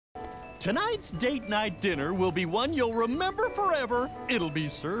Tonight's date night dinner will be one you'll remember forever. It'll be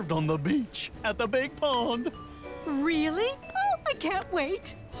served on the beach at the big pond. Really? Oh, I can't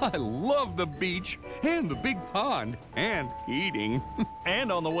wait. I love the beach and the big pond and eating.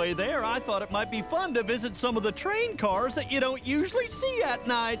 And on the way there, I thought it might be fun to visit some of the train cars that you don't usually see at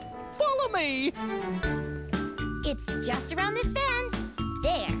night. Follow me. It's just around this bend.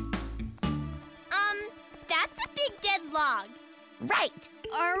 There. That's a big dead log. Right.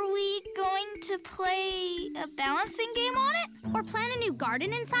 Are we going to play a balancing game on it? Or plant a new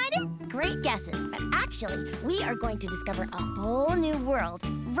garden inside it? Great guesses, but actually, we are going to discover a whole new world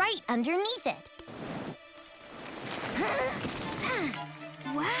right underneath it.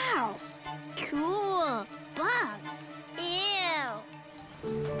 Wow. Cool. Bugs.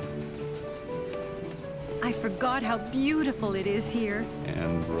 Ew. I forgot how beautiful it is here.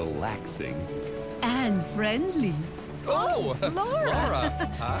 And relaxing. And friendly. Oh, Laura.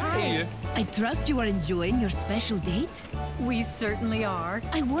 Hi. I trust you are enjoying your special date. We certainly are.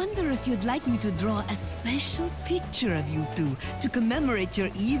 I wonder if you'd like me to draw a special picture of you two to commemorate your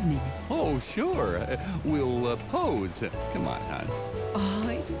evening. Oh, sure. We'll pose. Come on, hon.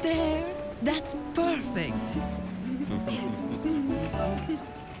 Oh, there. That's perfect.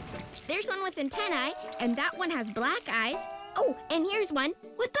 There's one with antennae, and that one has black eyes. Oh, and here's one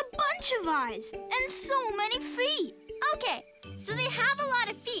with a bunch of eyes and so many feet. Okay, so they have a lot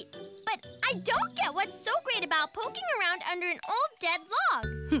of feet, but I don't get what's so great about poking around under an old dead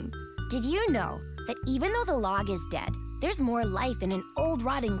log. Did you know that even though the log is dead, there's more life in an old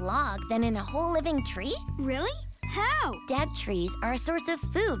rotting log than in a whole living tree? Really? How? Dead trees are a source of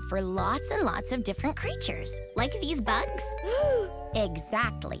food for lots and lots of different creatures. Like these bugs?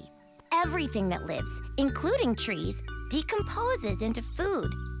 Exactly. Everything that lives, including trees, decomposes into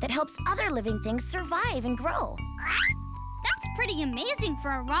food that helps other living things survive and grow. That's pretty amazing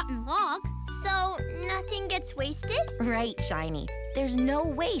for a rotten log. So nothing gets wasted? Right, Shiny. There's no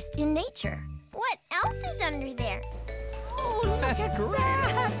waste in nature. What else is under there? Oh, That's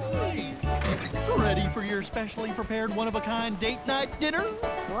great. Ready for your specially prepared one-of-a-kind date night dinner?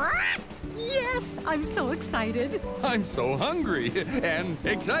 Yes, I'm so excited. I'm so hungry and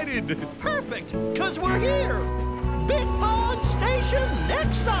excited. Perfect, because we're here. Big Pond Station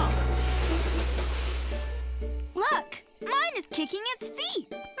next stop. Look, mine is kicking its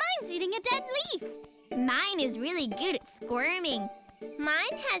feet. Mine's eating a dead leaf. Mine is really good at squirming.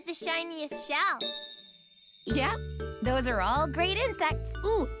 Mine has the shiniest shell. Yep, those are all great insects.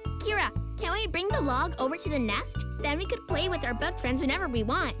 Ooh, Kiera, can we bring the log over to the nest? Then we could play with our bug friends whenever we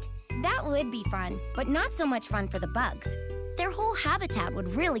want. That would be fun, but not so much fun for the bugs. Their whole habitat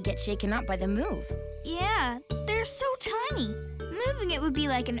would really get shaken up by the move. Yeah, they're so tiny. Moving it would be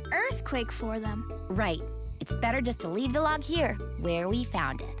like an earthquake for them. Right. It's better just to leave the log here, where we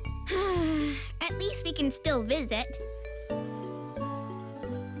found it. At least we can still visit.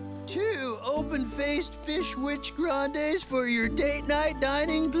 2 open-faced fish witch grandes for your date night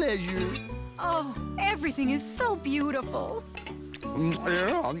dining pleasure. Oh, everything is so beautiful.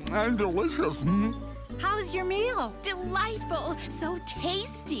 Yeah, and delicious. How's your meal? Delightful. So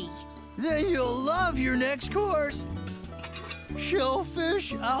tasty. Then you'll love your next course.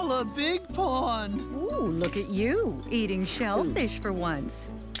 Shellfish a la Big Pond. Ooh, look at you, eating shellfish for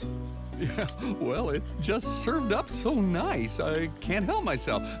once. Yeah, well, it's just served up so nice. I can't help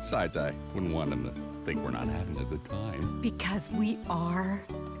myself. Besides, I wouldn't want them to think we're not having a good time. Because we are.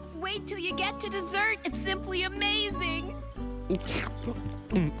 Wait till you get to dessert. It's simply amazing.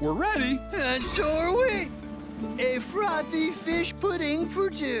 We're ready. And so are we. A frothy fish pudding for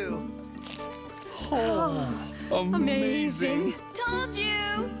 2. Oh, amazing. Told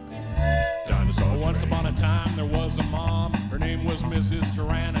you. Dinosaur. Once upon a time, there was a mom. Her name was Mrs.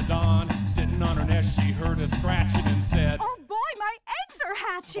 Pteranodon. Sitting on her nest, she heard a scratching and said, Oh boy, my eggs are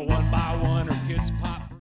hatching. one by one, her kids popped.